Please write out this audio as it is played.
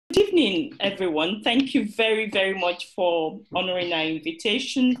Good evening, everyone. Thank you very, very much for honoring our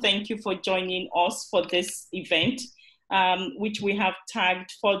invitation. Thank you for joining us for this event, which we have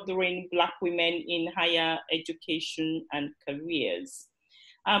tagged Furthering Black Women in Higher Education and Careers.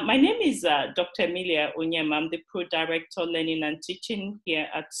 My name is Dr. Emilia Onyema. I'm the Pro-Director Learning and Teaching here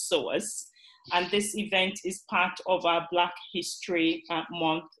at SOAS. And this event is part of our Black History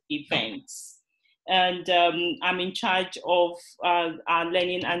Month events. And I'm in charge of our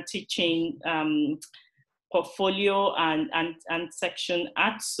learning and teaching portfolio and section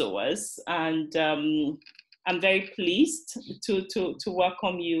at SOAS. And I'm very pleased to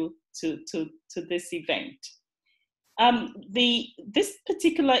welcome you to this event. This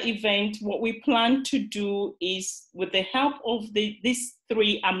particular event, what we plan to do is, with the help of these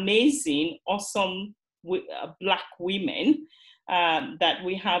three amazing, awesome Black women that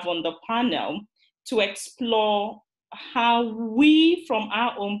we have on the panel, to explore how we, from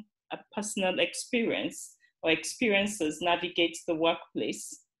our own personal experience or experiences, navigate the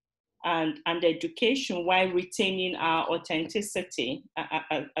workplace and education while retaining our authenticity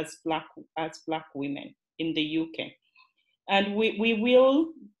as Black women in the UK. And we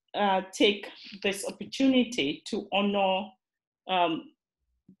will take this opportunity to honor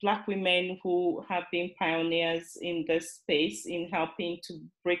Black women who have been pioneers in this space in helping to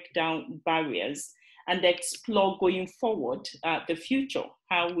break down barriers and explore going forward the future,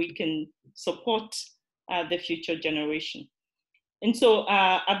 how we can support the future generation. And so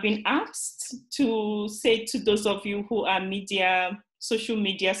I've been asked to say to those of you who are social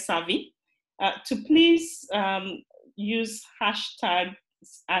media savvy, to please use hashtags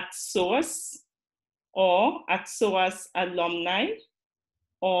at SOAS or at SOAS Alumni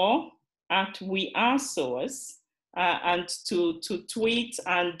or at We Are SOAS, and to tweet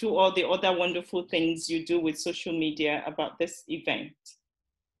and do all the other wonderful things you do with social media about this event.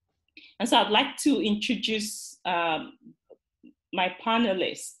 And so I'd like to introduce my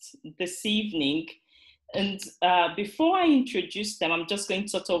panelists this evening. And before I introduce them, I'm just going to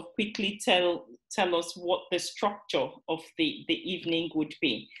sort of quickly tell us what the structure of the evening would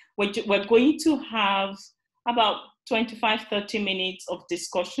be. We're going to have about 25-30 minutes of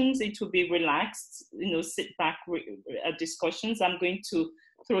discussions. It will be relaxed, sit back discussions. I'm going to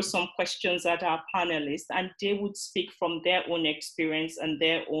throw some questions at our panelists, and they would speak from their own experience and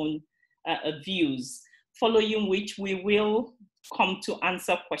their own views, following which we will come to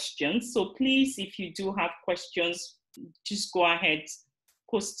answer questions. So please, if you do have questions, just go ahead,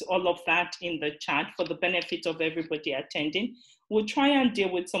 post all of that in the chat for the benefit of everybody attending. We'll try and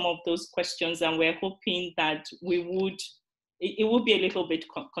deal with some of those questions, and we're hoping that it would be a little bit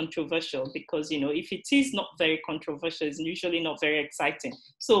controversial, because if it is not very controversial, it's usually not very exciting.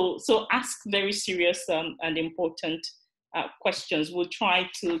 So ask very serious and important questions. We'll try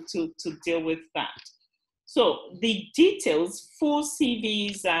to deal with that. So the details, full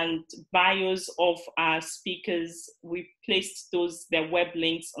CVs and bios of our speakers, we placed their web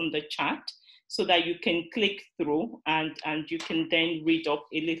links on the chat so that you can click through and you can then read up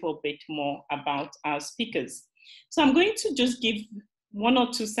a little bit more about our speakers. So I'm going to just give one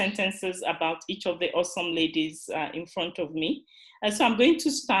or two sentences about each of the awesome ladies in front of me. So I'm going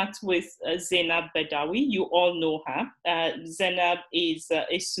to start with Zeinab Badawi. You all know her. Zeinab is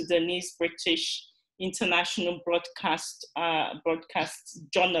a Sudanese-British international broadcast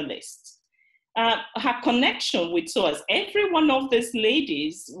journalist. Her connection with SOAS, every one of these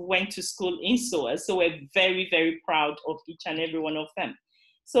ladies went to school in SOAS, so we're very, very proud of each and every one of them.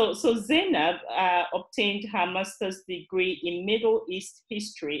 So Zeinab obtained her master's degree in Middle East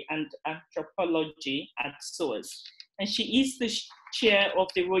history and anthropology at SOAS, and she is the chair of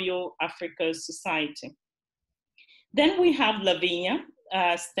the Royal Africa Society. Then we have Lavinya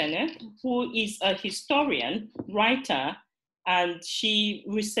Stennett, who is a historian, writer, and she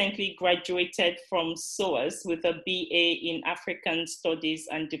recently graduated from SOAS with a BA in African Studies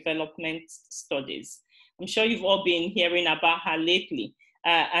and Development Studies. I'm sure you've all been hearing about her lately.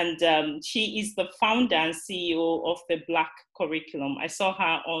 And she is the founder and CEO of the Black Curriculum. I saw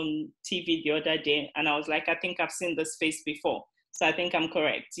her on TV the other day, and I was like, I think I've seen this face before. So I think I'm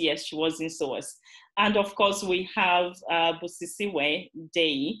correct. Yes, she was in SOAS. And of course, we have Busisiwe,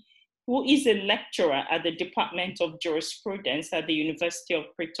 Deyi, who is a lecturer at the Department of Jurisprudence at the University of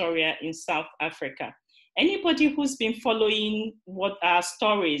Pretoria in South Africa. Anybody who's been following what our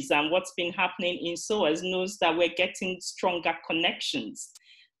stories and what's been happening in SOAS knows that we're getting stronger connections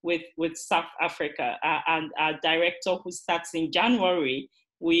with South Africa. And our director, who starts in January,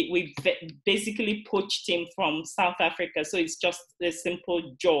 we basically poached him from South Africa. So it's just a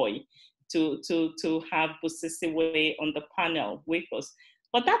simple joy to have Busisiwe on the panel with us.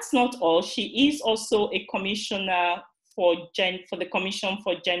 But that's not all. She is also a commissioner for the Commission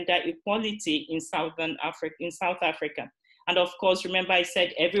for Gender Equality in South Africa. And of course, remember I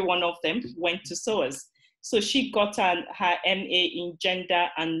said every one of them went to SOAS. So she got her MA in Gender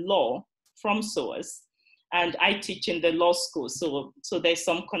and Law from SOAS. And I teach in the law school, so there's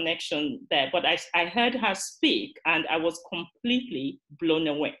some connection there. But I heard her speak and I was completely blown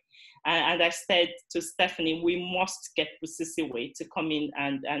away. And I said to Stephanie, we must get Busisiwe to come in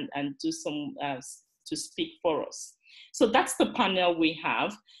and do some, to speak for us. So that's the panel we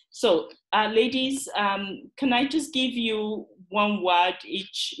have. So ladies, can I just give you one word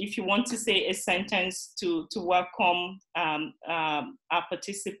each, if you want to say a sentence to welcome our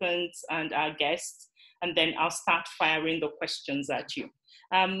participants and our guests, and then I'll start firing the questions at you.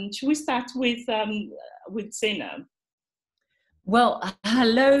 Should we start with Zeinab? Well,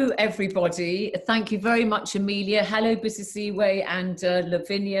 hello, everybody. Thank you very much, Emilia. Hello, Busisiwe and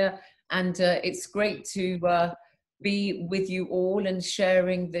Lavinya. And it's great to be with you all and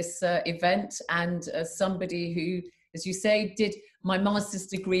sharing this event. And as somebody who, as you say, did my master's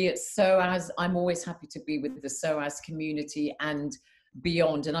degree at SOAS, I'm always happy to be with the SOAS community and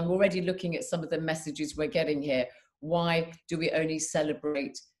beyond. And I'm already looking at some of the messages we're getting here. Why do we only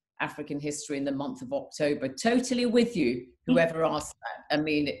celebrate African history in the month of October? Totally with you, whoever asked that. I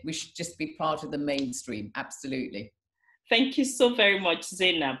mean, we should just be part of the mainstream, absolutely. Thank you so very much,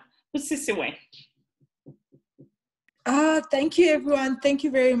 Zeinab. Busisiwe. Thank you, everyone. Thank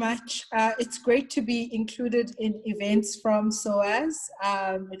you very much. It's great to be included in events from SOAS.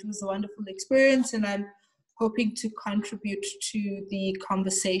 It was a wonderful experience, and I'm hoping to contribute to the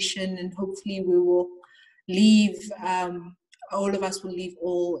conversation, and hopefully we will leave, all of us will leave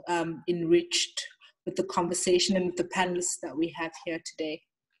all enriched with the conversation and with the panelists that we have here today.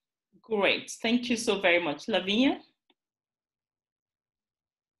 Great, thank you so very much. Lavinya?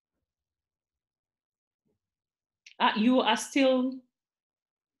 You are still,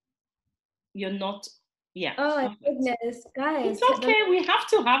 you're not, yeah. Oh my goodness, guys. It's okay, we have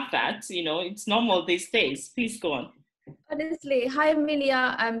to have that, you know, it's normal these days. Please go on. Honestly, hi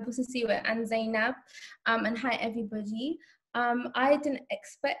Emilia, Busisiwe and Zeinab, and hi everybody. I didn't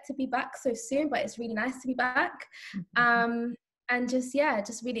expect to be back so soon, but it's really nice to be back. And just, yeah,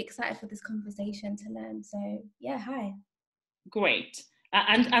 just really excited for this conversation to learn. So yeah, hi. Great.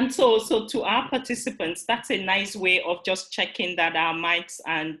 And so to our participants, that's a nice way of just checking that our mics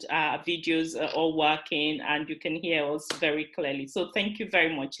and videos are all working and you can hear us very clearly. So thank you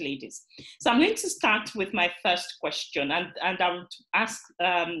very much, ladies. So I'm going to start with my first question, and I would ask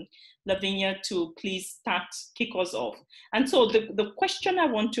Lavinya to please kick us off. And so the question I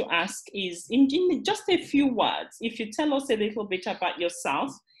want to ask is, in just a few words, if you tell us a little bit about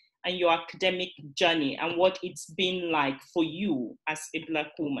yourself and your academic journey and what it's been like for you as a Black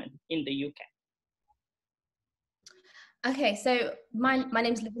woman in the UK. Okay, so my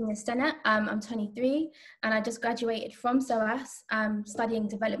name is Lavinya Stennett. I'm 23 and I just graduated from SOAS, studying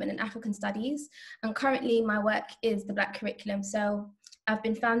development and African studies. And currently my work is the Black curriculum. So I've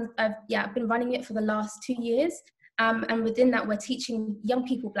been running it for the last 2 years. And within that, we're teaching young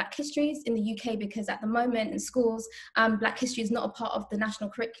people Black histories in the UK, because at the moment in schools, Black history is not a part of the national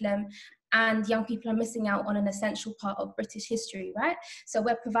curriculum, and young people are missing out on an essential part of British history, right? So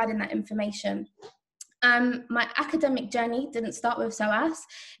we're providing that information. My academic journey didn't start with SOAS.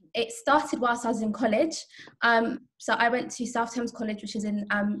 It started whilst I was in college. So I went to South Thames College, which is in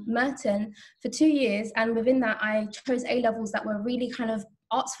Merton, for 2 years. And within that, I chose A-levels that were really kind of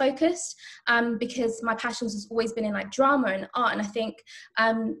arts focused, because my passions has always been in like drama and art. And I think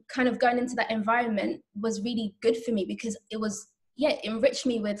kind of going into that environment was really good for me, because it was, yeah, it enriched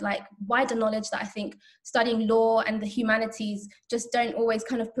me with like wider knowledge that I think studying law and the humanities just don't always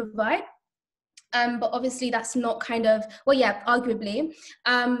kind of provide. But obviously that's not kind of, well, yeah, arguably,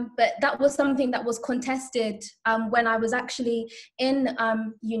 but that was something that was contested when I was actually in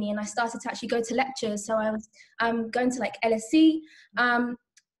uni, and I started to actually go to lectures. So I was going to like LSE,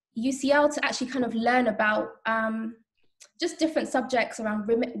 UCL, to actually kind of learn about just different subjects around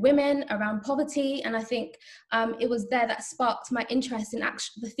women, around poverty. And I think it was there that sparked my interest in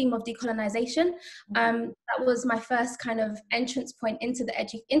the theme of decolonization. That was my first kind of entrance point into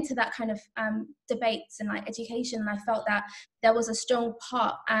that kind of debates and like education. And I felt that there was a strong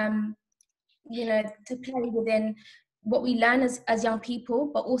part, you know, to play within what we learn as young people,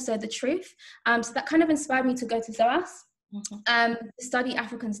 but also the truth. So that kind of inspired me to go to SOAS. To study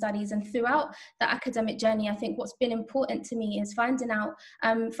African studies. And throughout the academic journey, I think what's been important to me is finding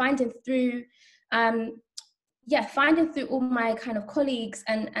through yeah, finding through all my kind of colleagues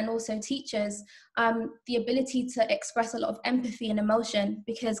and also teachers, the ability to express a lot of empathy and emotion,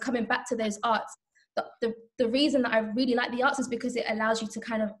 because coming back to those arts, the reason that I really like the arts is because it allows you to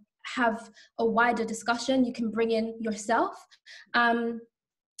kind of have a wider discussion. You can bring in yourself.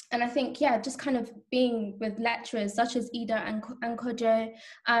 And I think, yeah, just kind of being with lecturers such as Ida and Kojo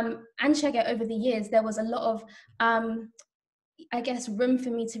and Shege over the years, there was a lot of, I guess, room for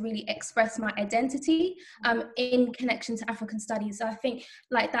me to really express my identity in connection to African studies. So I think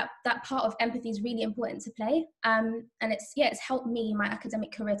like that part of empathy is really important to play. And it's helped me in my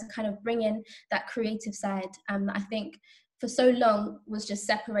academic career to kind of bring in that creative side that I think for so long was just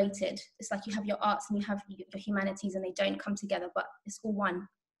separated. It's like you have your arts and you have your humanities and they don't come together, but it's all one.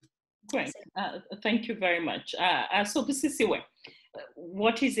 Great, thank you very much. So Busisiwe,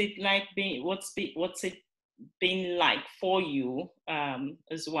 what is it like being, what's it been like for you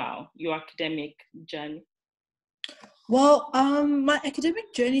as well, your academic journey? Well, my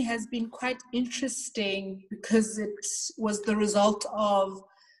academic journey has been quite interesting because it was the result of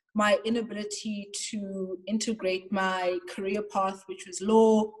my inability to integrate my career path, which was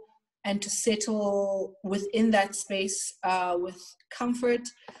law, and to settle within that space with comfort.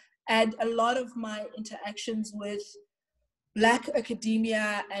 And a lot of my interactions with Black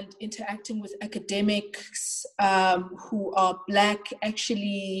academia and interacting with academics who are Black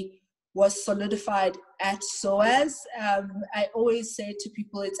actually was solidified at SOAS. I always say to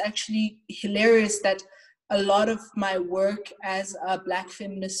people, it's actually hilarious that a lot of my work as a Black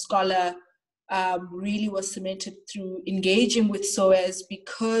feminist scholar really was cemented through engaging with SOAS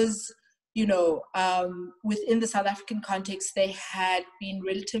because, you know, within the South African context, there had been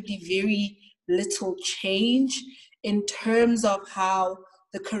relatively very little change in terms of how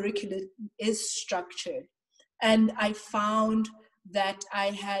the curriculum is structured. And I found that I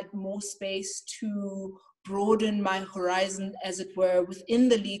had more space to broaden my horizon, as it were, within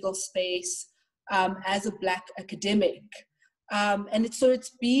the legal space as a Black academic. And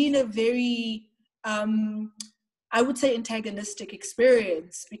it's been a very, I would say, antagonistic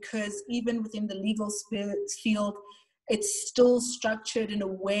experience, because even within the legal field, it's still structured in a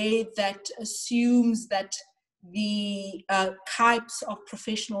way that assumes that the types of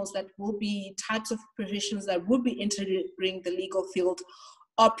professionals that would be entering the legal field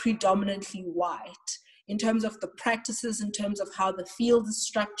are predominantly white in terms of the practices, in terms of how the field is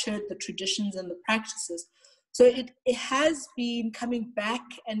structured, the traditions and the practices. So it has been coming back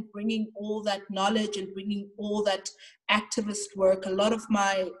and bringing all that knowledge and bringing all that activist work. A lot of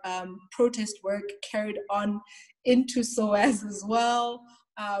my protest work carried on into SOAS as well.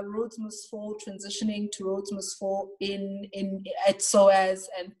 Rhodes Must Fall, transitioning to Rhodes Must Fall at SOAS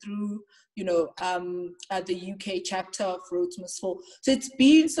and through, you know, the UK chapter of Rhodes Must Fall. So it's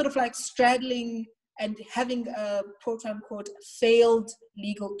been sort of like straddling and having a quote-unquote failed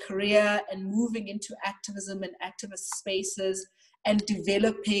legal career and moving into activism and activist spaces and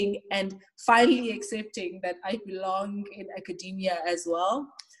developing and finally accepting that I belong in academia as well.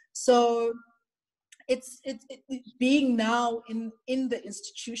 So it's being now in the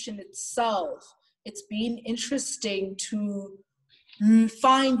institution itself, it's been interesting to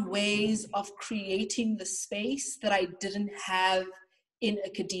find ways of creating the space that I didn't have in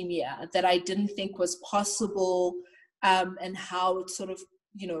academia, that I didn't think was possible, and how it sort of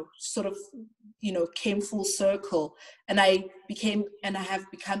came full circle. And I have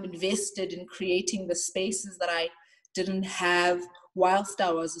become invested in creating the spaces that I didn't have whilst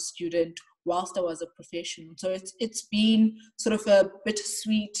I was a student, whilst I was a professional. So it's been sort of a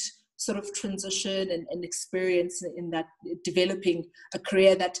bittersweet sort of transition and experience in that, developing a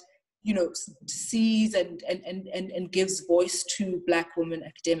career that, you know, sees and gives voice to Black women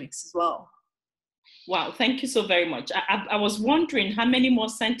academics as well. Wow, thank you so very much. I was wondering how many more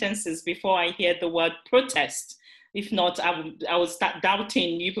sentences before I hear the word protest. If not, I will start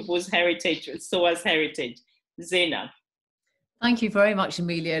doubting you people's heritage, SOAS heritage. Zeinab. Thank you very much,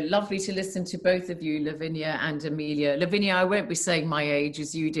 Emilia. Lovely to listen to both of you, Lavinya and Emilia. Lavinya, I won't be saying my age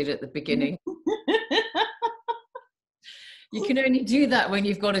as you did at the beginning. You can only do that when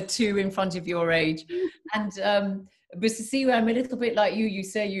you've got a 2 in front of your age. And Busisiwe, I'm a little bit like you. You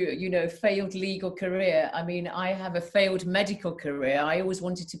say you know, failed legal career. I mean, I have a failed medical career. I always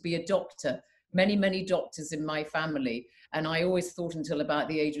wanted to be a doctor. Many doctors in my family. And I always thought until about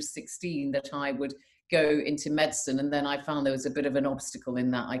the age of 16 that I would go into medicine. And then I found there was a bit of an obstacle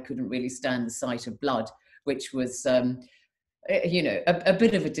in that I couldn't really stand the sight of blood, which was, you know, a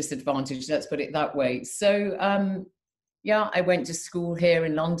bit of a disadvantage, let's put it that way. So, yeah, I went to school here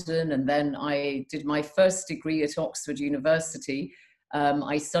in London, and then I did my first degree at Oxford University.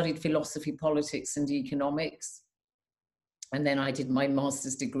 I studied philosophy, politics and economics. And then I did my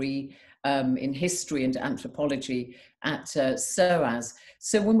master's degree in history and anthropology at SOAS.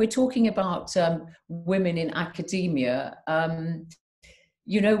 So when we're talking about women in academia,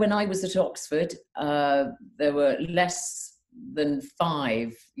 you know, when I was at Oxford, there were less than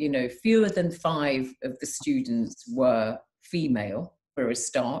 5, you know, fewer than 5 of the students were female for a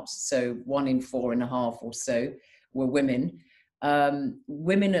start. So 1 in 4.5 or so were women.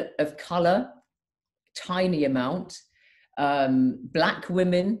 Women of colour, tiny amount. Black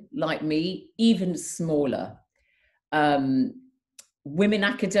women like me, even smaller. Women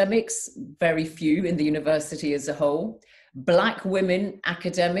academics, very few in the university as a whole. Black women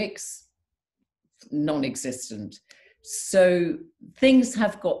academics, non-existent. So things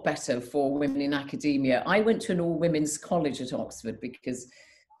have got better for women in academia. I went to an all-women's college at Oxford because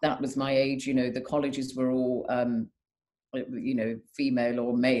that was my age. You know, the colleges were all, you know, female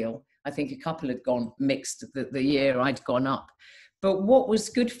or male. I think a couple had gone mixed the year I'd gone up. But what was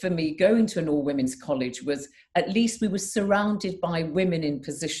good for me going to an all-women's college was at least we were surrounded by women in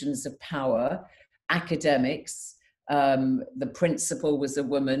positions of power, academics. The principal was a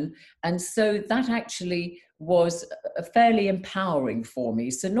woman. And so that actually was fairly empowering for me.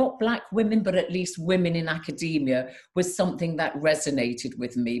 So not black women, but at least women in academia was something that resonated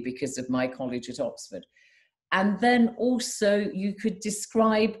with me because of my college at Oxford. And then also you could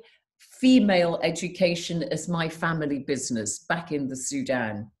describe female education as my family business back in the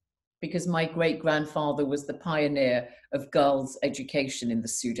Sudan, because my great-grandfather was the pioneer of girls' education in the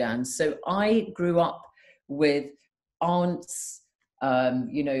Sudan. So I grew up with aunts,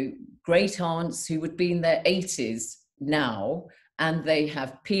 you know, great aunts who would be in their 80s now, and they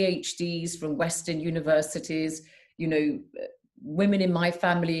have PhDs from Western universities, you know, women in my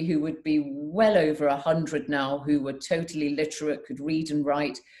family who would be well over 100 now, who were totally literate, could read and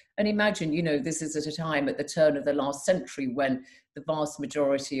write. And imagine, you know, this is at a time at the turn of the last century when the vast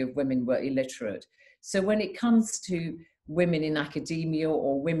majority of women were illiterate. So when it comes to women in academia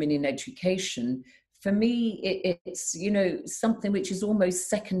or women in education, for me, it's, you know, something which is almost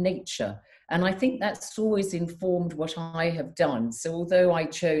second nature. And I think that's always informed what I have done. So although I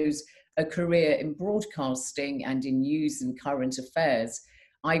chose a career in broadcasting and in news and current affairs,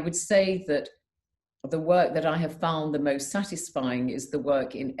 I would say that the work that I have found the most satisfying is the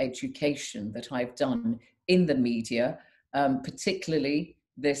work in education that I've done in the media, particularly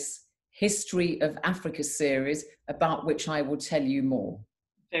this History of Africa series, about which I will tell you more.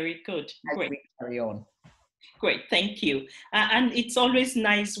 Very good. Great. We carry on. Great, thank you. And it's always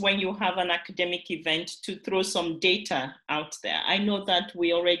nice when you have an academic event to throw some data out there. I know that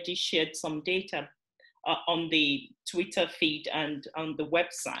we already shared some data on the Twitter feed and on the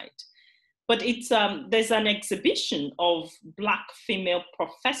website. But it's there's an exhibition of Black female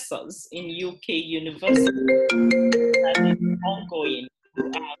professors in UK universities that is ongoing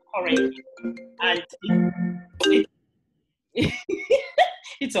currently. And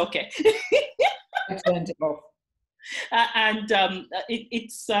it's okay. I turned it off.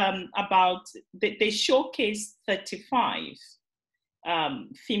 It's about, they showcase 35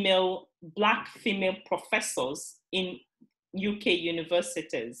 Black female professors in UK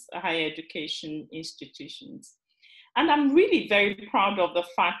universities, higher education institutions. And I'm really very proud of the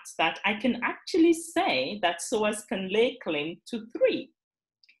fact that I can actually say that SOAS can lay claim to 3.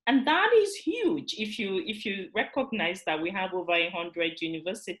 And that is huge if you recognize that we have over 100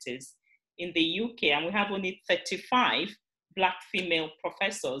 universities in the UK and we have only 35 Black female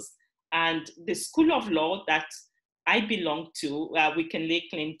professors. And the School of Law that I belong to, we can lay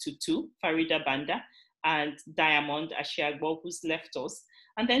claim to 2, Farida Banda and Diamond Ashiagbo, who's left us.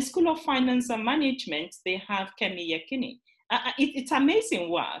 And then School of Finance and Management, they have Kemi Yekini. It's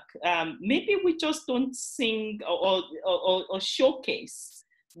amazing work. Maybe we just don't sing or showcase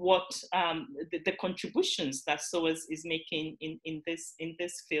what the contributions that SOAS is making in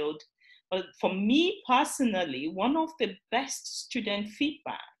this field. But for me personally, one of the best student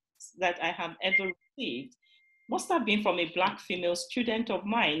feedbacks that I have ever received must have been from a Black female student of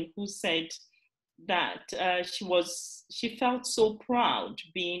mine who said that she felt so proud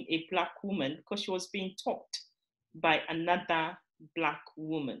being a Black woman because she was being taught by another Black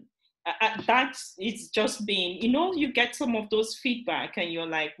woman. That it's just been, you know, you get some of those feedback and you're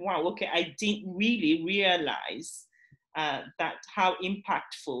like, wow, okay, I didn't really realize that how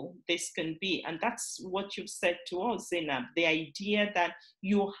impactful this can be. And that's what you've said to us, Zeinab, the idea that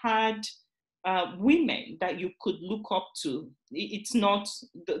you had women that you could look up to. It's not,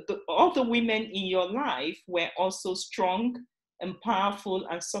 all the women in your life were also strong and powerful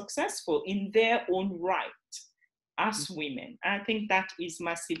and successful in their own right. as women. I think that is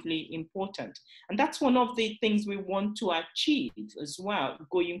massively important. And that's one of the things we want to achieve as well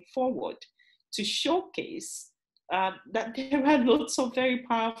going forward, to showcase that there are lots of very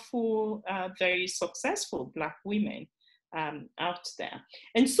powerful, very successful Black women out there.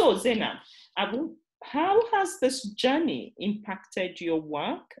 And so, Zeinab, how has this journey impacted your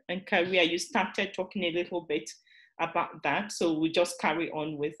work and career? You started talking a little bit about that, so we'll just carry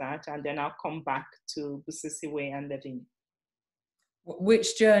on with that, and then I'll come back to Busisiwe and Lavinya.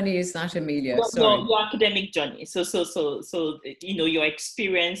 Which journey is that, Emilia? Sorry. Your academic journey. So you know, your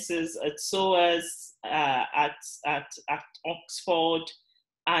experiences at SOAS, at Oxford,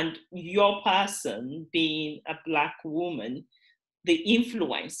 and your person being a Black woman, the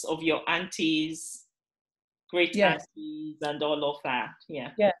influence of your aunties, great aunties, and all of that. Yeah.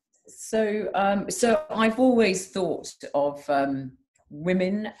 So I've always thought of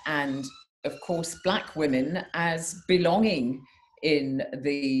women, and of course Black women, as belonging in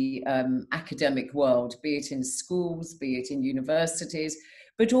the academic world, be it in schools, be it in universities,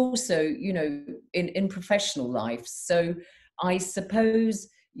 but also, you know, in professional life. So I suppose,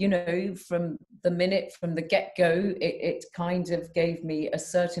 you know, from the get-go, it kind of gave me a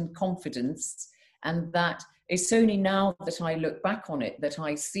certain confidence, and that it's only now that I look back on it that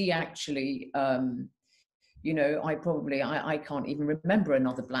I see actually, you know, I can't even remember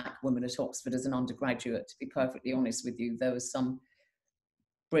another Black woman at Oxford as an undergraduate, to be perfectly honest with you. There was some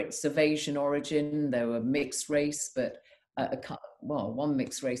Brits of Asian origin, there were mixed race, but one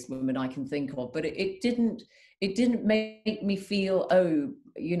mixed race woman I can think of, but it didn't make me feel, oh,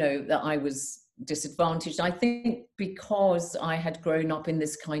 you know, that I was disadvantaged. I think because I had grown up in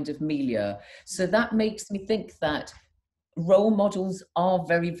this kind of milieu. So that makes me think that role models are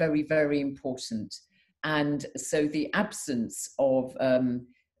very, very, very important. And so the absence of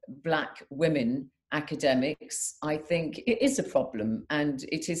Black women academics, I think it is a problem, and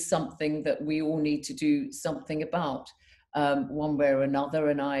it is something that we all need to do something about, one way or another.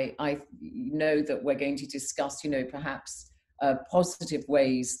 And I know that we're going to discuss, you know, perhaps positive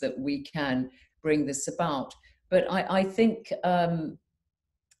ways that we can bring this about. But I think,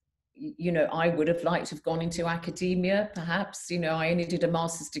 you know, I would have liked to have gone into academia, perhaps. You know, I only did a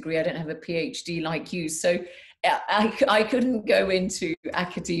master's degree. I don't have a PhD like you. So I couldn't go into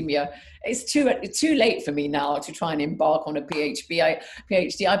academia. It's too late for me now to try and embark on a PhD.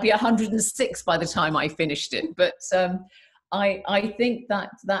 I'd be 106 by the time I finished it. But I think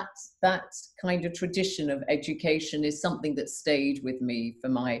that kind of tradition of education is something that stayed with me for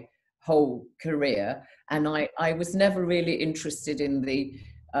my whole career. And I was never really interested in the,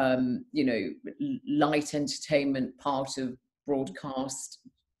 you know, light entertainment part of broadcast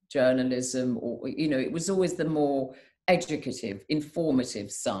journalism, or, you know, it was always the more educative, informative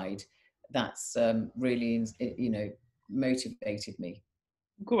side that's really, you know, motivated me.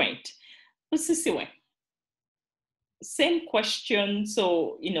 Great. Busisiwe, same question.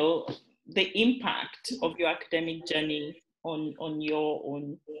 So, you know, the impact of your academic journey on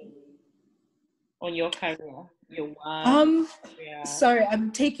your career, your work. Sorry,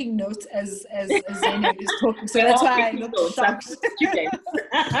 I'm taking notes as Zeinab is talking, so that's why I look shocked.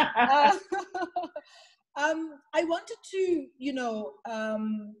 I wanted to, you know,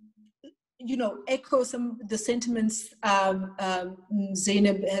 echo some of the sentiments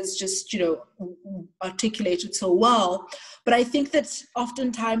Zeinab has just, you know, articulated so well. But I think that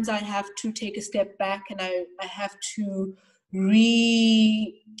oftentimes I have to take a step back, and I have to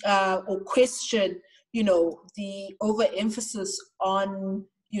or question, you know, the overemphasis on,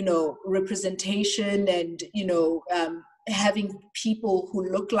 you know, representation and, you know, having people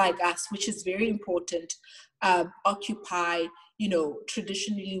who look like us, which is very important, occupy, you know,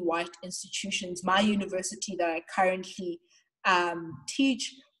 traditionally white institutions. My university that I currently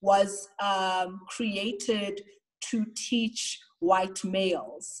teach was created to teach white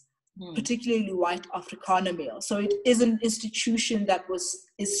males, particularly white Afrikaner males. So it is an institution that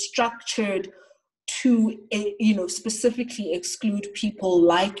is structured to, you know, specifically exclude people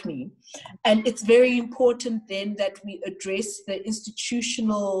like me. And it's very important then that we address the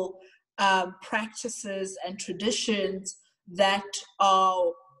institutional practices and traditions that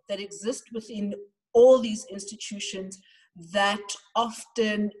exist within all these institutions that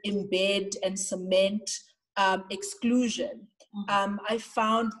often embed and cement exclusion. I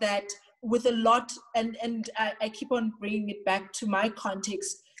found that with a lot, and I keep on bringing it back to my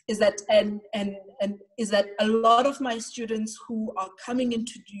context, is that is that a lot of my students who are coming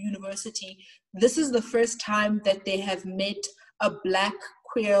into the university, this is the first time that they have met a Black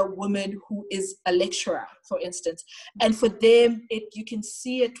queer woman who is a lecturer, for instance. And for them, you can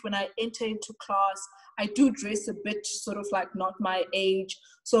see it when I enter into class. I do dress a bit sort of like not my age.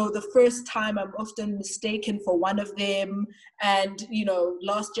 So the first time I'm often mistaken for one of them. And, you know,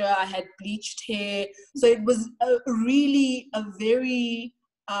 last year I had bleached hair. So it was really a very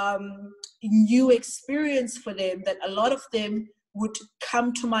new experience for them, that a lot of them would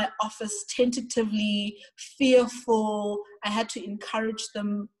come to my office tentatively, fearful. I had to encourage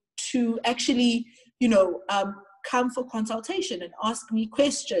them to actually, you know, come for consultation and ask me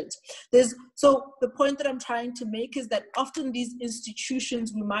questions. So the point that I'm trying to make is that often these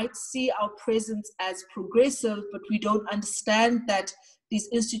institutions, we might see our presence as progressive, but we don't understand that these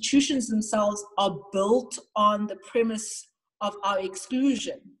institutions themselves are built on the premise of our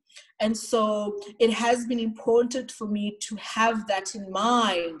exclusion. And so it has been important for me to have that in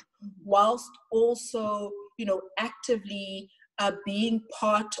mind, whilst also, you know, actively being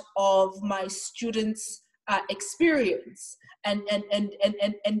part of my students' experience and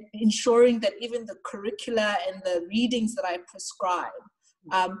ensuring that even the curricula and the readings that I prescribe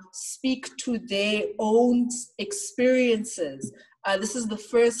speak to their own experiences. This is the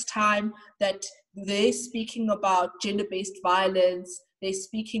first time that they're speaking about gender-based violence. They're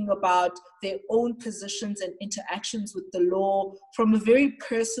speaking about their own positions and interactions with the law from a very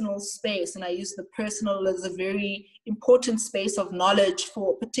personal space. And I use the personal as a very important space of knowledge,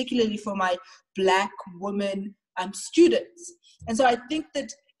 for particularly for my Black women students. And so I think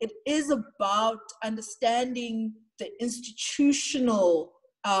that it is about understanding the institutional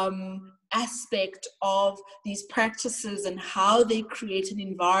aspect of these practices and how they create an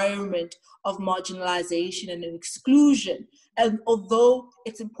environment of marginalization and exclusion. And although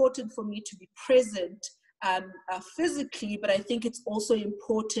it's important for me to be present physically, but I think it's also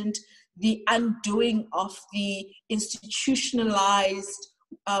important the undoing of the institutionalized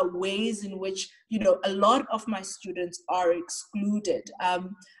ways in which, you know, a lot of my students are excluded.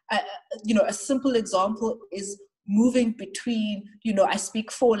 You know, a simple example is moving between, you know, I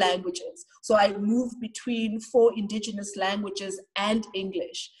speak 4 languages. So I move between 4 indigenous languages and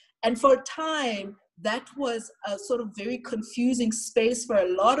English. And for a time, that was a sort of very confusing space for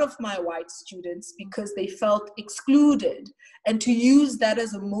a lot of my white students because they felt excluded. And to use that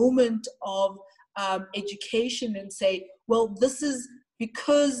as a moment of education and say, well, this is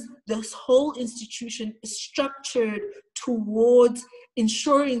because this whole institution is structured towards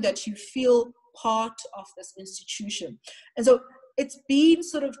ensuring that you feel part of this institution. And so it's been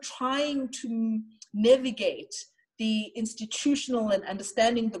sort of trying to navigate the institutional and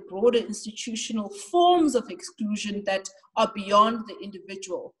understanding the broader institutional forms of exclusion that are beyond the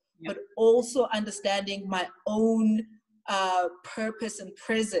individual, but also understanding my own purpose and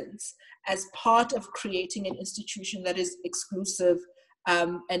presence as part of creating an institution that is exclusive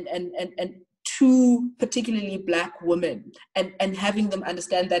and to particularly Black women, and having them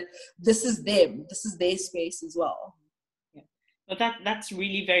understand that this is them, this is their space as well. Yeah. Well, that's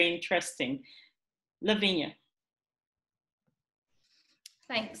really very interesting. Lavinya.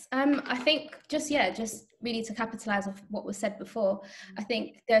 Thanks. I think just really to capitalize off what was said before, I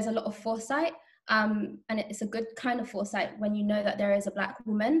think there's a lot of foresight, and it's a good kind of foresight when you know that there is a Black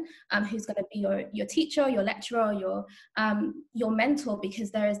woman who's going to be your teacher, your lecturer, your mentor,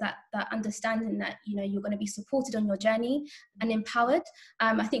 because there is that understanding that, you know, you're going to be supported on your journey and empowered.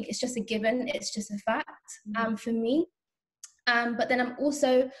 I think it's just a given, it's just a fact for me. But then I'm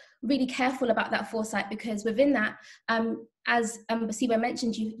also really careful about that foresight, because within that, as Busisiwe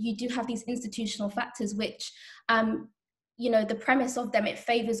mentioned, you do have these institutional factors which, you know, the premise of them, it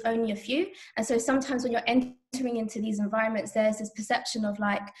favors only a few. And so sometimes when you're entering into these environments, there's this perception of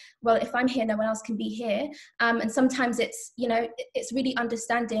like, well, if I'm here, no one else can be here. And sometimes it's, you know, it's really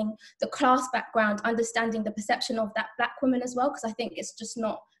understanding the class background, understanding the perception of that Black woman as well, because I think it's just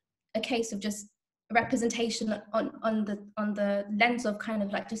not a case of just representation on the lens of kind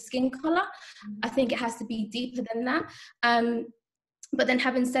of like just skin color. I think it has to be deeper than that. But then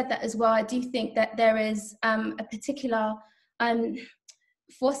having said that as well, I do think that there is a particular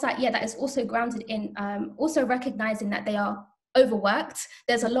foresight, that is also grounded in also recognizing that they are overworked.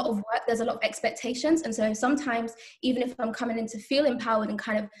 There's a lot of work, there's a lot of expectations. And so sometimes, even if I'm coming in to feel empowered and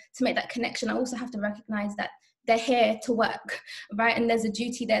kind of to make that connection, I also have to recognize that they're here to work, right? And there's a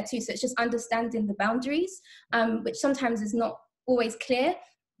duty there too. So it's just understanding the boundaries, which sometimes is not always clear.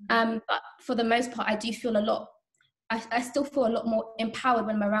 But for the most part, I do feel I still feel a lot more empowered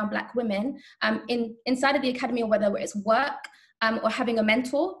when I'm around Black women inside of the academy, or whether it's work or having a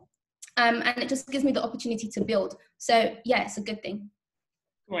mentor. And it just gives me the opportunity to build. So yeah, it's a good thing.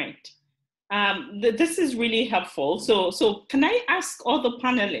 Great. This is really helpful. So can I ask all the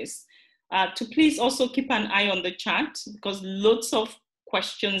panelists to please also keep an eye on the chat, because lots of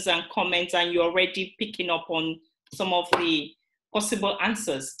questions and comments, and you're already picking up on some of the possible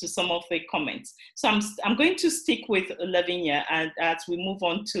answers to some of the comments. So I'm going to stick with Lavinya as we move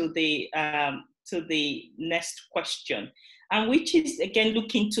on to the next question, and which is again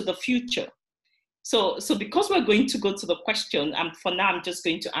looking to the future. So because we're going to go to the question, and for now I'm just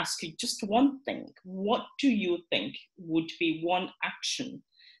going to ask you just one thing. What do you think would be one action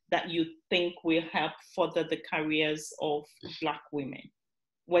that you think will help further the careers of Black women,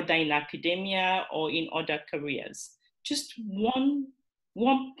 whether in academia or in other careers? Just one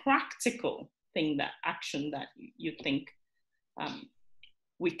practical thing, that action that you think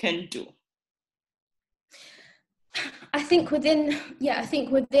we can do. I think within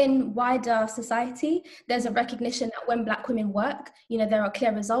wider society, there's a recognition that when Black women work, there are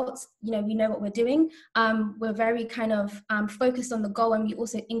clear results. We know what we're doing. We're very kind of focused on the goal, and we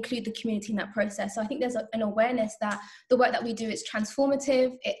also include the community in that process. So I think there's an awareness that the work that we do is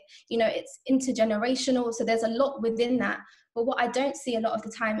transformative. It's intergenerational. So there's a lot within that. But what I don't see a lot of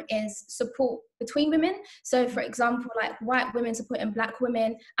the time is support between women. So for example, like white women supporting Black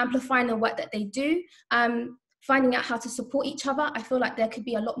women, amplifying the work that they do, finding out how to support each other. I feel like there could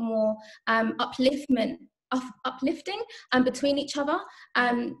be a lot more uplifting between each other,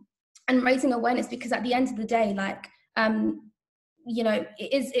 and raising awareness, because at the end of the day, like,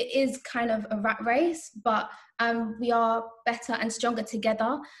 it is kind of a rat race, but we are better and stronger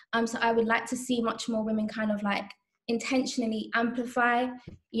together. So I would like to see much more women kind of like intentionally amplify,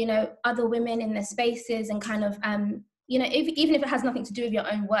 other women in their spaces, and kind of, even if it has nothing to do with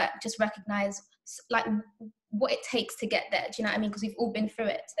your own work, just recognize like what it takes to get there. Do you know what I mean? Because we've all been through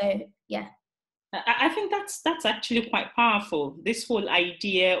it. So yeah. I think that's actually quite powerful. This whole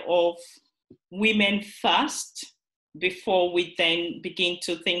idea of women first, before we then begin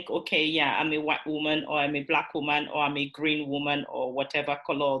to think, okay, yeah, I'm a white woman, or I'm a Black woman, or I'm a green woman, or whatever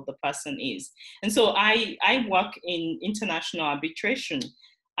color the person is. And so I work in international arbitration.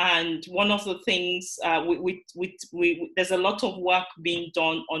 And one of the things, there's a lot of work being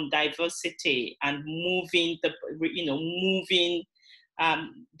done on diversity and moving the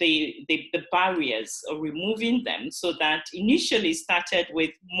barriers, or removing them, so that initially started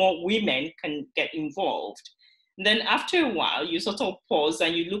with more women can get involved. And then after a while, you sort of pause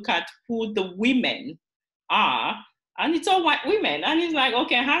and you look at who the women are, and it's all white women. And it's like,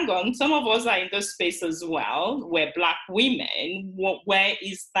 okay, hang on, some of us are in this space as well. We're Black women. Where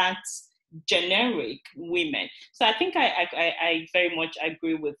is that generic women? So I think I very much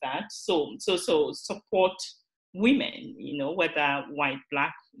agree with that. So support women, whether white,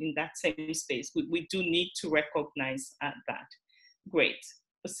 Black, in that same space. We do need to recognize that. Great.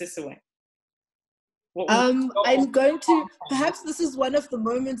 Busisiwe. I'm going to, perhaps this is one of the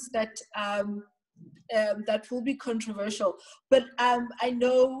moments that that will be controversial, but I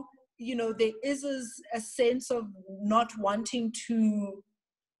know, there is a sense of not wanting to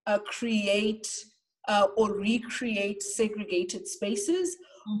create or recreate segregated spaces,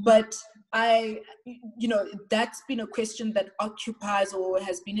 but that's been a question that occupies or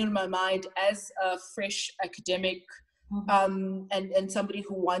has been in my mind as a fresh academic, and somebody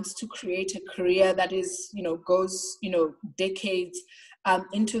who wants to create a career that is, goes, decades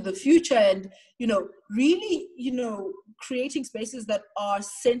into the future, and, really, creating spaces that are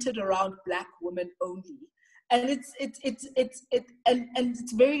centered around Black women only. And it's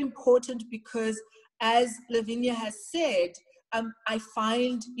very important, because as Lavinya has said, I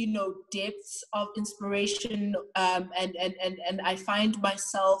find, depths of inspiration, and I find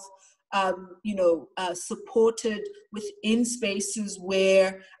myself, supported within spaces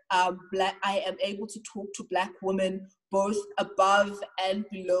where I am able to talk to Black women both above and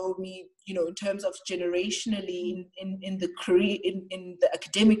below me, in terms of generationally in the career, in the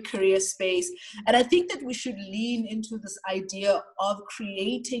academic career space. And I think that we should lean into this idea of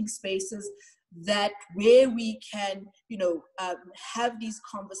creating spaces that where we can, have these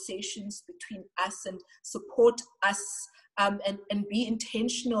conversations between us and support us, and be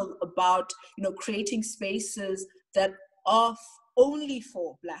intentional about, creating spaces that are only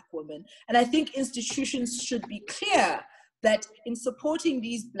for Black women. And I think institutions should be clear that in supporting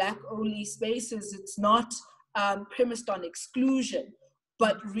these Black only spaces, it's not premised on exclusion,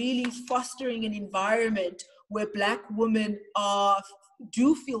 but really fostering an environment where Black women are,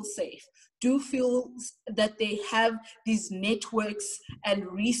 do feel safe, do feel that they have these networks and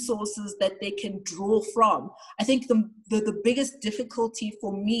resources that they can draw from. I think the biggest difficulty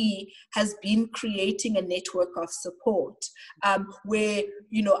for me has been creating a network of support, where,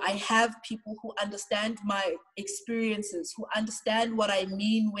 you know, I have people who understand my experiences, who understand what I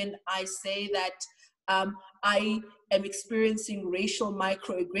mean when I say that I am experiencing racial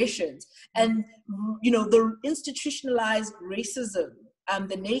microaggressions. And, you know, the institutionalized racism,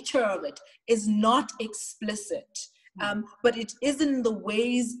 the nature of it is not explicit, but it is in the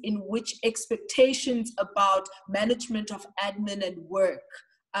ways in which expectations about management of admin and work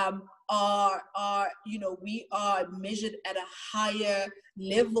are, you know, we are measured at a higher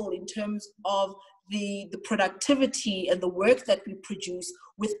level in terms of the productivity and the work that we produce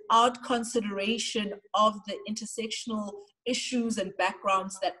without consideration of the intersectional issues and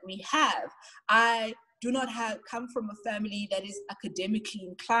backgrounds that we have. I do not come from a family that is academically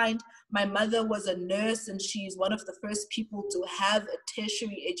inclined. My mother was a nurse, and she is one of the first people to have a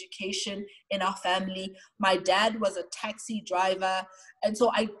tertiary education in our family. My dad was a taxi driver, and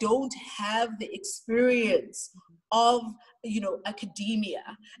so I don't have the experience of, you know, academia.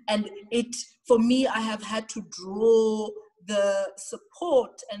 And for me, I have had to draw the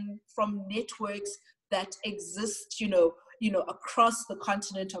support and from networks that exist, you know, across the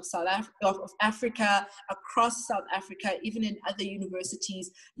continent of Africa, across South Africa, even in other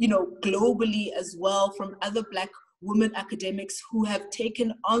universities, you know, globally as well, from other Black women academics who have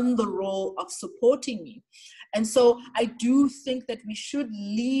taken on the role of supporting me. And so I do think that we should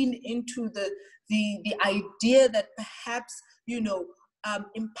lean into the idea that perhaps, you know,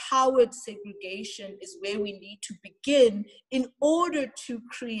 empowered segregation is where we need to begin in order to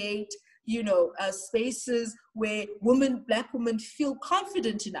create, you know, spaces where Black women feel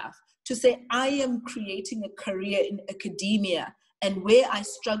confident enough to say, I am creating a career in academia, and where I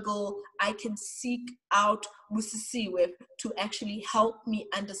struggle, I can seek out Busisiwe to actually help me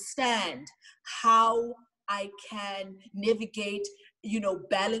understand how I can navigate, you know,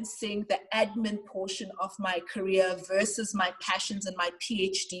 balancing the admin portion of my career versus my passions and my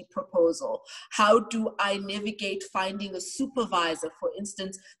PhD proposal. How do I navigate finding a supervisor, for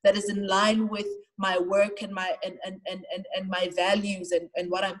instance, that is in line with my work and my and my values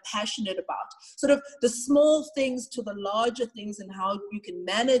and what I'm passionate about? Sort of the small things to the larger things and how you can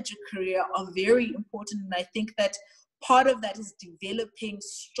manage a career are very important. And I think that part of that is developing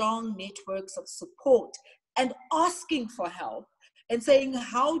strong networks of support and asking for help and saying,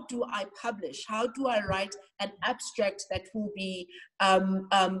 how do I publish? How do I write an abstract that will be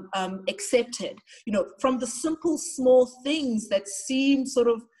accepted? You know, from the simple, small things that seem sort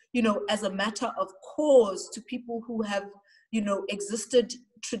of, you know, as a matter of course to people who have, you know, existed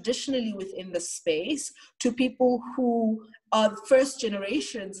traditionally within the space, to people who are first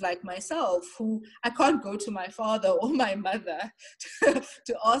generations like myself, who I can't go to my father or my mother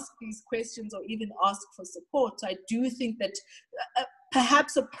to ask these questions or even ask for support. So I do think that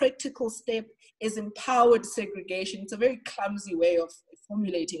perhaps a practical step is empowered segregation. It's a very clumsy way of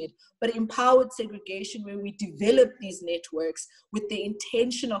formulating it, but empowered segregation, where we develop these networks with the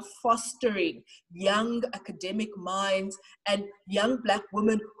intention of fostering young academic minds and young Black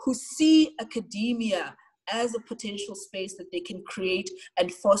women who see academia as a potential space that they can create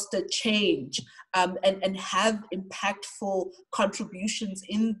and foster change, and have impactful contributions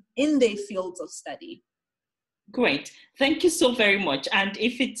in their fields of study. Great, thank you so very much. And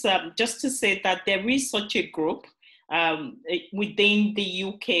if it's just to say that there is such a group within the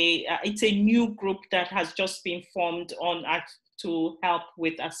UK, it's a new group that has just been formed to help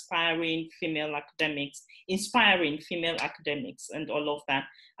with aspiring female academics, inspiring female academics and all of that.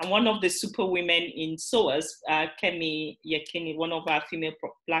 And one of the super women in SOAS, Kemi Yekini, one of our female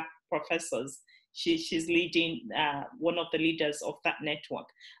Black professors, she's leading, one of the leaders of that network.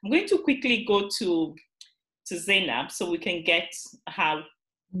 I'm going to quickly go to Zeinab so we can get her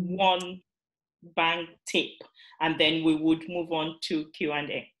one bang tip, and then we would move on to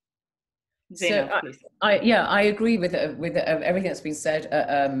Q&A. Zeinab, please. I agree with everything that's been said.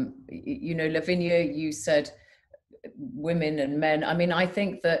 You know, Lavinya, you said women and men. I mean, I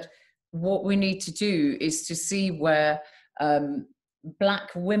think that what we need to do is to see where Black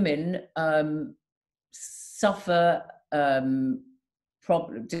women suffer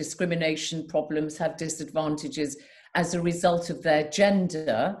discrimination problems, have disadvantages as a result of their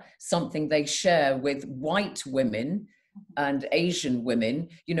gender, something they share with white women, and Asian women,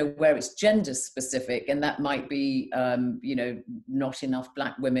 you know, where it's gender specific, and that might be, you know, not enough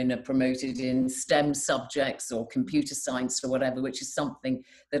Black women are promoted in STEM subjects or computer science or whatever, which is something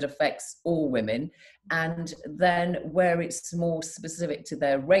that affects all women. And then where it's more specific to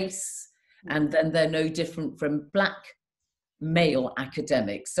their race, and then they're no different from Black male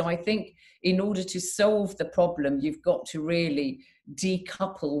academics. So I think in order to solve the problem, you've got to really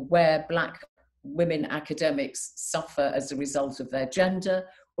decouple where Black women academics suffer as a result of their gender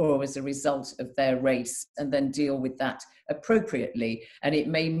or as a result of their race, and then deal with that appropriately. And it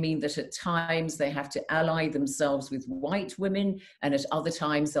may mean that at times they have to ally themselves with white women, and at other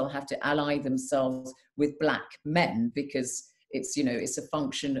times they'll have to ally themselves with Black men, because it's, you know, it's a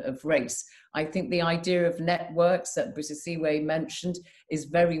function of race. I think the idea of networks that Busisiwe mentioned is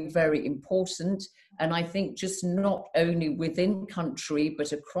very, very important. And I think just not only within country,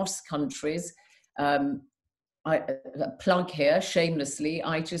 but across countries. A plug here, shamelessly,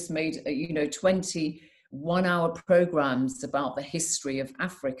 I just made, you know, 21-hour programs about the history of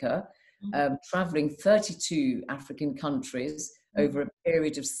Africa, traveling 32 African countries over a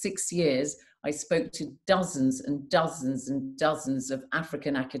period of 6 years. I spoke to dozens and dozens and dozens of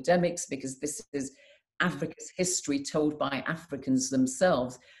African academics, because this is Africa's history told by Africans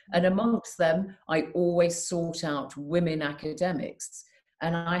themselves. And amongst them, I always sought out women academics.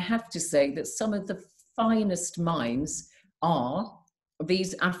 And I have to say that some of the finest minds are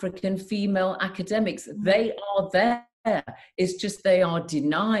these African female academics. They are there. It's just they are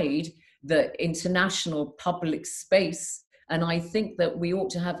denied the international public space. And I think that we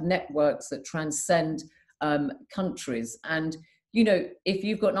ought to have networks that transcend countries. And, you know, if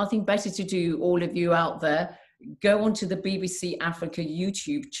you've got nothing better to do, all of you out there, go onto the BBC Africa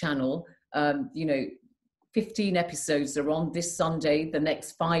YouTube channel. You know, 15 episodes are on this Sunday. The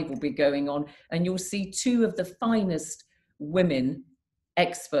next 5 will be going on. And you'll see 2 of the finest women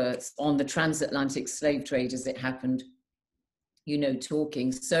experts on the transatlantic slave trade as it happened, you know,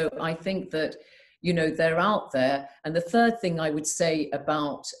 talking. So I think that, you know, they're out there. And the third thing I would say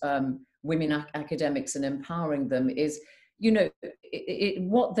about women academics and empowering them is, you know,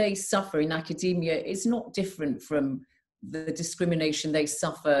 what they suffer in academia is not different from the discrimination they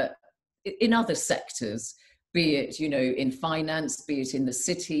suffer in other sectors, be it, you know, in finance, be it in the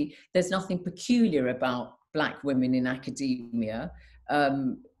city. There's nothing peculiar about Black women in academia.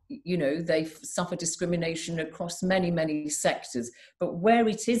 You know, they suffer discrimination across many, many sectors. But where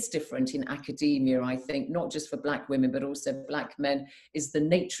it is different in academia, I think, not just for Black women, but also Black men, is the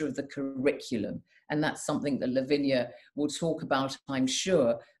nature of the curriculum. And that's something that Lavinya will talk about, I'm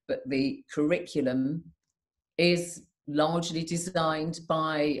sure. But the curriculum is largely designed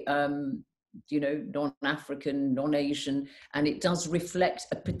by, you know, non-African, non-Asian, and it does reflect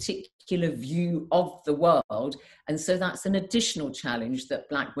a particular view of the world. And so that's an additional challenge that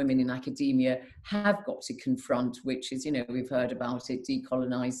Black women in academia have got to confront, which is, you know, we've heard about it,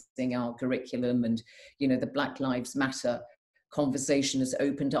 decolonizing our curriculum, and, you know, the Black Lives Matter conversation has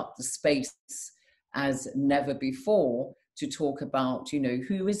opened up the space as never before to talk about, you know,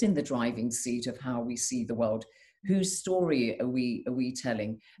 who is in the driving seat of how we see the world. Whose story are we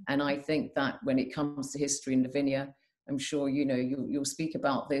telling? And I think that when it comes to history, and Lavinya, I'm sure, you know, you'll speak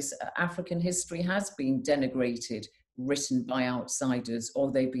about this, African history has been denigrated, written by outsiders, or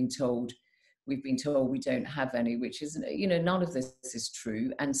we've been told we don't have any, which is, you know, none of this is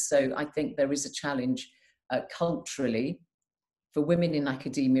true. And so I think there is a challenge culturally for women in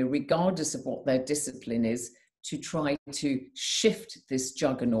academia, regardless of what their discipline is, to try to shift this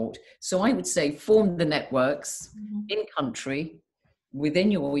juggernaut. So I would say form the networks in country, within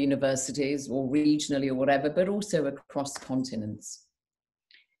your universities or regionally or whatever, but also across continents.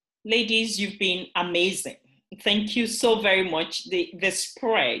 Ladies, you've been amazing. Thank you so very much. The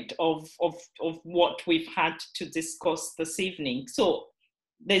spread of what we've had to discuss this evening. So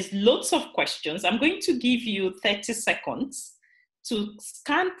there's lots of questions. I'm going to give you 30 seconds to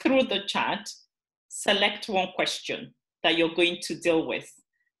scan through the chat, select one question that you're going to deal with.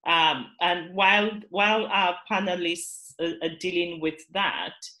 And while our panelists are dealing with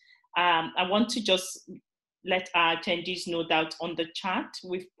that, I want to just let our attendees know that on the chat,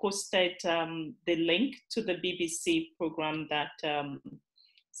 we've posted the link to the BBC program that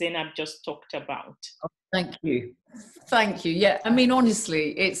Zeinab just talked about. Oh, thank you. Thank you. Yeah, I mean,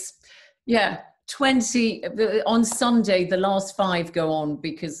 honestly, it's, yeah, 20, on Sunday, the last 5 go on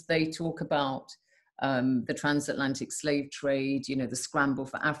because they talk about the transatlantic slave trade, you know, the scramble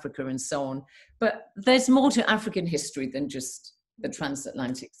for Africa and so on. But there's more to African history than just the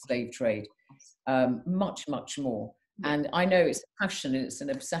transatlantic slave trade, much, much more. And I know it's a passion and it's an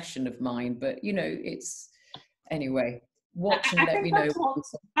obsession of mine, but, you know, it's anyway, watch and I let think me know.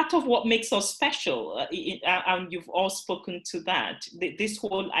 part of what makes us special, and you've all spoken to that, this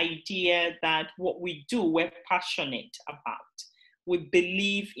whole idea that what we do, we're passionate about. We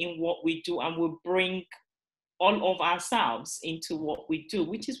believe in what we do, and we bring all of ourselves into what we do,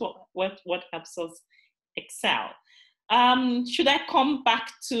 which is what helps us excel. Should I come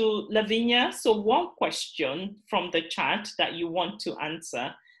back to Lavinya? So one question from the chat that you want to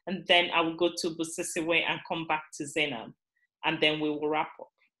answer, and then I will go to Busisiwe and come back to Zeinab, and then we will wrap up.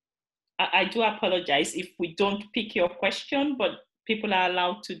 I do apologize if we don't pick your question, but people are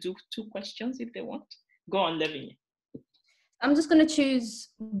allowed to do 2 questions if they want. Go on, Lavinya. I'm just going to choose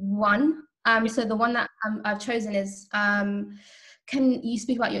one. So the one that I've chosen is, can you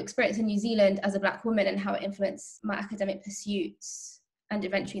speak about your experience in New Zealand as a Black woman and how it influenced my academic pursuits and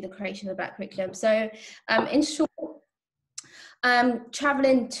eventually the creation of the Black curriculum? So in short,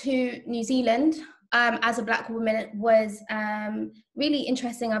 traveling to New Zealand as a Black woman was really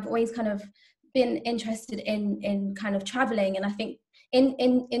interesting. I've always kind of been interested in kind of traveling, and I think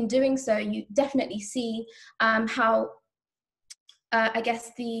in doing so, you definitely see how I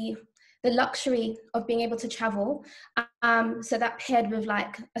guess the luxury of being able to travel, so that paired with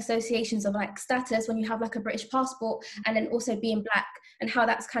like associations of like status when you have like a British passport, and then also being Black, and how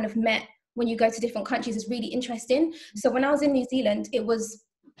that's kind of met when you go to different countries is really interesting. So when I was in New Zealand, it was,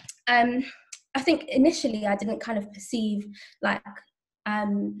 I think initially I didn't kind of perceive like,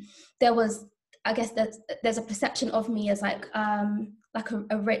 there was, I guess there's a perception of me as like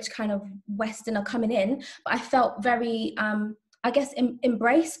a rich kind of Westerner coming in, but I felt very, I guess,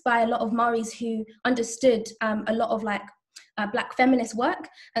 embraced by a lot of Maoris who understood a lot of like Black feminist work.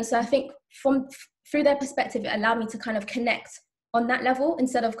 And so I think through their perspective, it allowed me to kind of connect on that level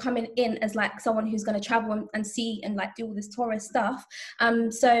instead of coming in as like someone who's going to travel and see and like do all this tourist stuff.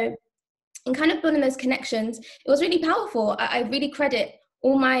 So in kind of building those connections, it was really powerful. I really credit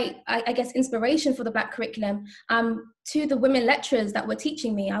all my, I guess, inspiration for the Black curriculum to the women lecturers that were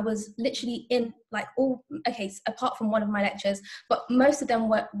teaching me. I was literally in like all, okay, apart from one of my lectures, but most of them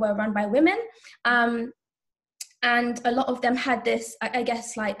were run by women. And a lot of them had this, I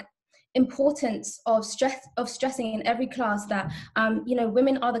guess, like importance of stressing in every class that, you know,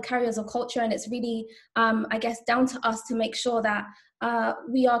 women are the carriers of culture, and it's really, I guess, down to us to make sure that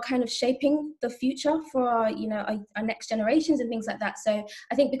we are kind of shaping the future for our, you know, our next generations and things like that. So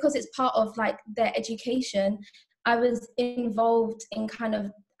I think because it's part of like their education, I was involved in kind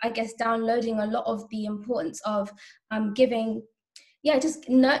of, I guess, downloading a lot of the importance of giving, yeah, just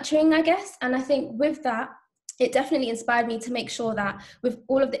nurturing, I guess. And I think with that, it definitely inspired me to make sure that with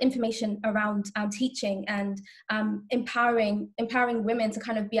all of the information around teaching and empowering women to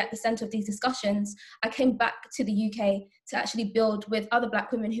kind of be at the center of these discussions, I came back to the UK to actually build with other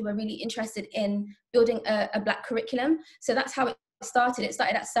Black women who were really interested in building a Black curriculum. So that's how it started. It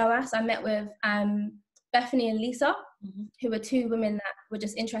started at SOAS. I met with Bethany and Lisa, who were 2 women that were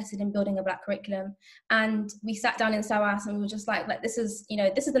just interested in building a Black curriculum. And we sat down in SOAS and we were just like this is, you know,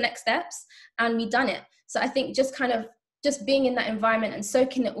 this is the next steps, and we done it. So I think just kind of just being in that environment and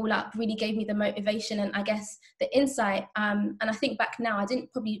soaking it all up really gave me the motivation and I guess the insight. And I think back now, I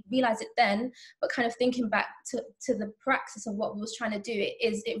didn't probably realize it then, but kind of thinking back to the praxis of what we was trying to do,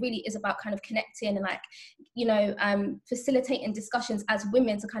 it really is about kind of connecting and like, you know, facilitating discussions as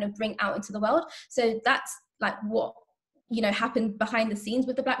women to kind of bring out into the world. So that's like what, you know, happened behind the scenes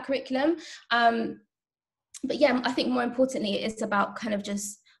with the Black curriculum. But yeah, I think more importantly, it is about kind of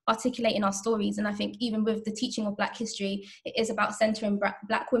just articulating our stories. And I think even with the teaching of Black history, it is about centering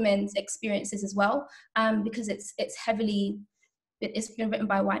Black women's experiences as well, because it's been written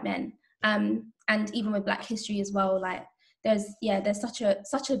by white men. And even with Black history as well, like there's such a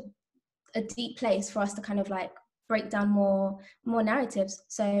deep place for us to kind of like break down more narratives.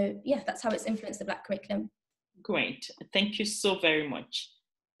 So yeah, that's how it's influenced the Black curriculum. Great, thank you so very much.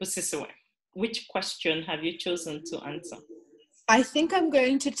 Busisiwe, which question have you chosen to answer? I think I'm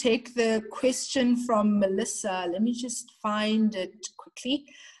going to take the question from Melissa. Let me just find it quickly.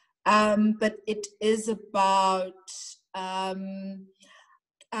 But it is about, I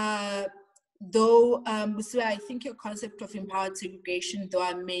think your concept of empowered segregation, though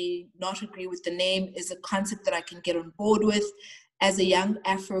I may not agree with the name, is a concept that I can get on board with. As a young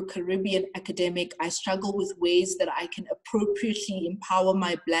Afro-Caribbean academic, I struggle with ways that I can appropriately empower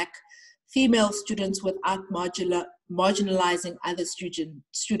my Black female students without marginalizing other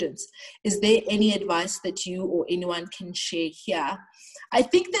students. Is there any advice that you or anyone can share here? I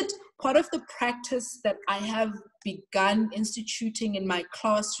think that part of the practice that I have begun instituting in my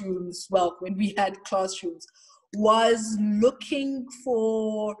classrooms, well, when we had classrooms, was looking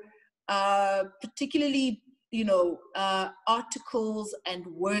for particularly articles and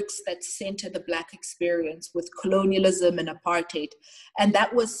works that center the Black experience with colonialism and apartheid. And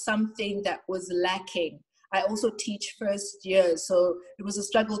that was something that was lacking. I also teach first year, so it was a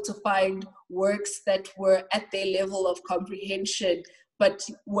struggle to find works that were at their level of comprehension, but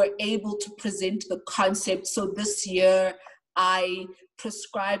were able to present the concept. So this year, I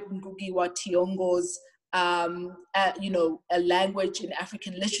prescribed Ngugi wa Thiong'o's a language in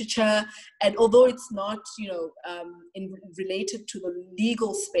African literature. And although it's not, related to the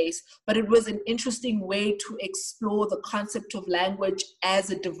legal space, but it was an interesting way to explore the concept of language as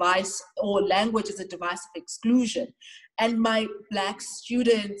a device, or language as a device of exclusion. And my Black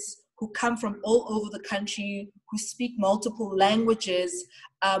students who come from all over the country, who speak multiple languages,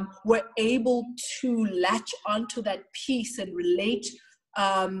 were able to latch onto that piece and relate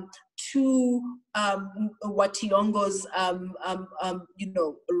to what Thiong'o's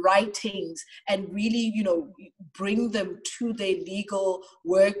writings, and really bring them to their legal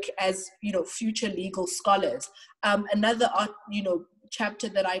work as future legal scholars. Another chapter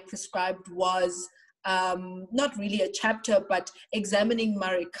that I prescribed was not really a chapter, but examining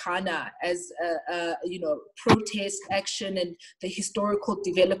Marikana as protest action and the historical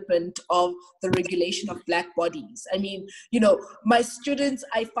development of the regulation of Black bodies. I mean,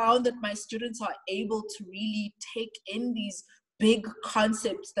 I found that my students are able to really take in these big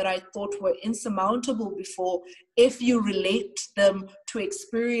concepts that I thought were insurmountable before, if you relate them to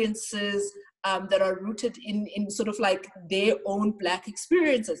experiences that are rooted in sort of like their own Black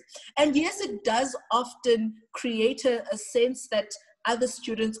experiences. And yes, it does often create a sense that other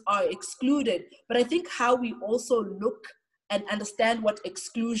students are excluded, but I think how we also look and understand what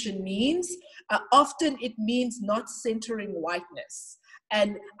exclusion means, often it means not centering whiteness.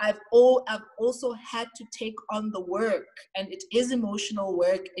 And I've also had to take on the work, and it is emotional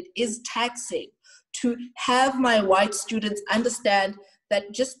work, it is taxing, to have my white students understand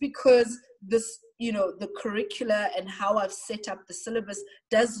that just because this, the curricula and how I've set up the syllabus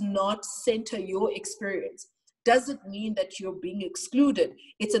does not center your experience, doesn't mean that you're being excluded.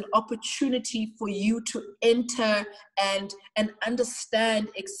 It's an opportunity for you to enter and understand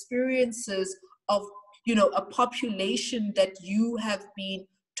experiences of, a population that you have been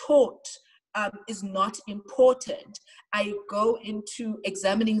taught is not important. I go into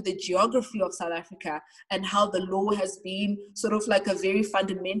examining the geography of South Africa and how the law has been sort of like a very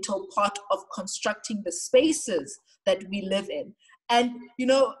fundamental part of constructing the spaces that we live in. And,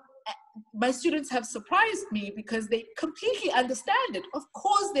 my students have surprised me because they completely understand it. Of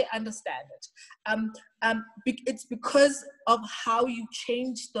course they understand it. It's because of how you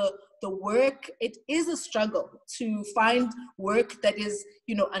change the work. It is a struggle to find work that is,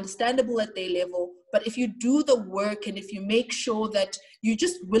 understandable at their level. But if you do the work, and if you make sure that you're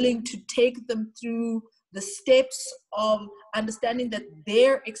just willing to take them through the steps of understanding that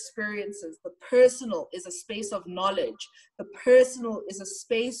their experiences, the personal is a space of knowledge, the personal is a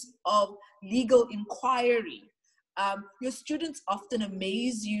space of legal inquiry. Your students often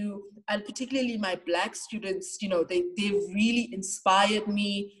amaze you, and particularly my Black students, they've really inspired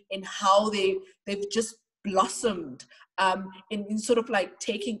me in how they've just blossomed in sort of like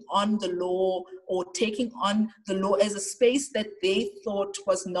taking on the law, or taking on the law as a space that they thought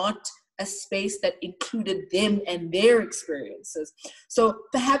was not a space that included them and their experiences. So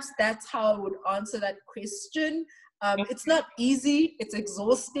perhaps that's how I would answer that question. It's not easy, it's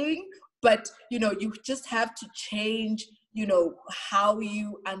exhausting, but you just have to change, how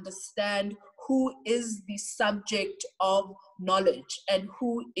you understand who is the subject of knowledge and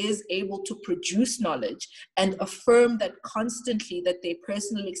who is able to produce knowledge, and affirm that constantly, that their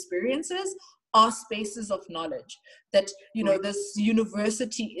personal experiences are spaces of knowledge, that this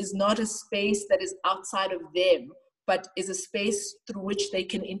university is not a space that is outside of them, but is a space through which they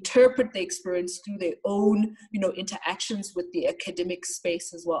can interpret the experience through their own interactions with the academic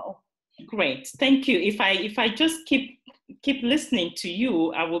space as well. Great, thank you. If I just keep listening to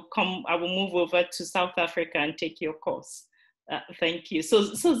you, I will move over to South Africa and take your course. Thank you.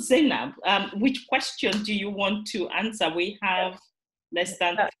 So Zeinab, which question do you want to answer? We have less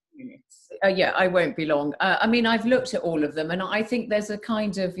than 3 minutes. Yeah, I won't be long. I mean, I've looked at all of them, and I think there's a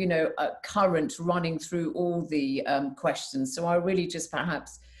kind of, a current running through all the questions. So I'll really just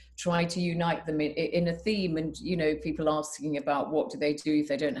perhaps try to unite them in a theme, and, people asking about what do they do if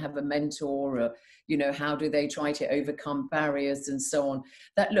they don't have a mentor, or, how do they try to overcome barriers and so on.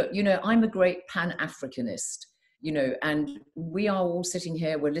 That, look, I'm a great Pan-Africanist. And we are all sitting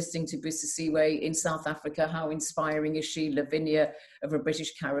here, we're listening to Busisiwe in South Africa. How inspiring is she? Lavinya, of a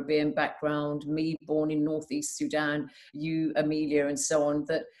British Caribbean background, me born in Northeast Sudan, you, Emilia, and so on.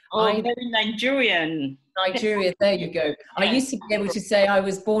 That very Nigerian. Nigeria, there you go. I used to be able to say I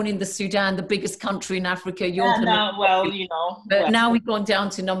was born in the Sudan, the biggest country in Africa. You're well, you know. But well, now we've gone down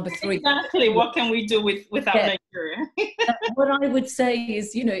to number 3. Exactly. What can we do without Nigeria? What I would say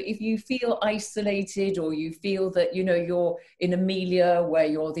is, you know, if you feel isolated or you feel that, you know, you're in Emilia where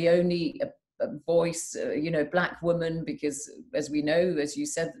you're the only voice, you know, black woman, because as we know, as you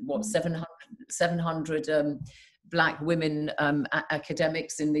said, what, 700 black women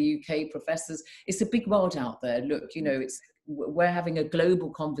academics in the UK, professors. It's a big world out there. Look, you know, we're having a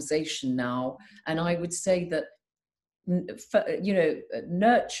global conversation now, and I would say that, you know,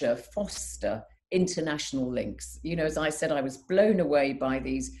 nurture, foster international links. You know, as I said, I was blown away by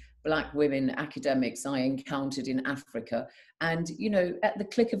these black women academics I encountered in Africa, and you know, at the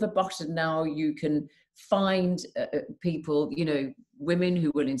click of a button now you can find people, you know, women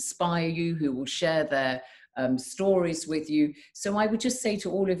who will inspire you, who will share their stories with you. So I would just say to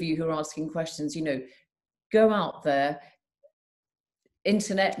all of you who are asking questions, you know, go out there.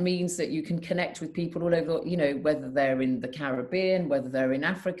 Internet means that you can connect with people all over, you know, whether they're in the Caribbean, whether they're in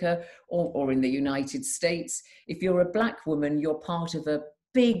Africa or in the United States. If you're a black woman, you're part of a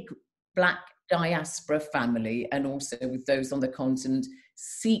big black diaspora family, and also with those on the continent,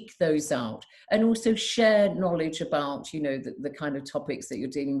 seek those out and also share knowledge about, you know, the kind of topics that you're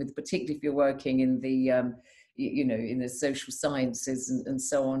dealing with, particularly if you're working in the, you know, in the social sciences and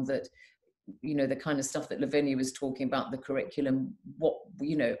so on, that, you know, the kind of stuff that Lavinya was talking about, the curriculum, what,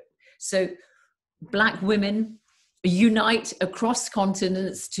 you know. So black women, unite across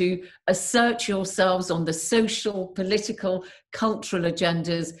continents to assert yourselves on the social, political, cultural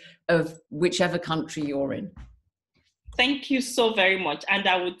agendas of whichever country you're in. Thank you so very much. And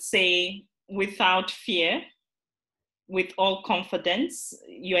I would say, without fear, with all confidence,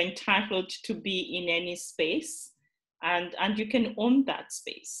 you're entitled to be in any space. And you can own that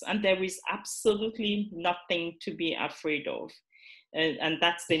space. And there is absolutely nothing to be afraid of. And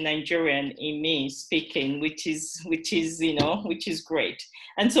that's the Nigerian in me speaking, which is, you know, which is great.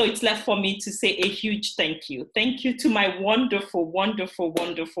 And so it's left for me to say a huge thank you. Thank you to my wonderful, wonderful,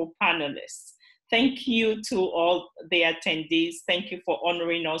 wonderful panelists. Thank you to all the attendees. Thank you for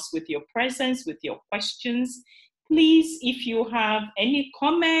honoring us with your presence, with your questions. Please, if you have any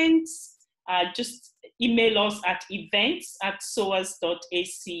comments, just email us at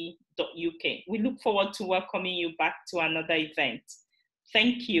events@soas.ac.uk. We look forward to welcoming you back to another event.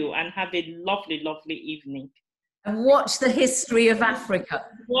 Thank you and have a lovely, lovely evening. And watch the history of Africa.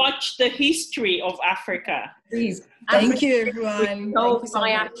 Watch the history of Africa. Please. Thank you, everyone. Thank you so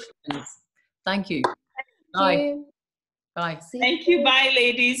much. Thank you. Bye. Bye. Thank you. Bye,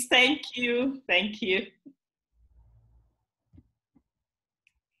 ladies. Thank you. Thank you.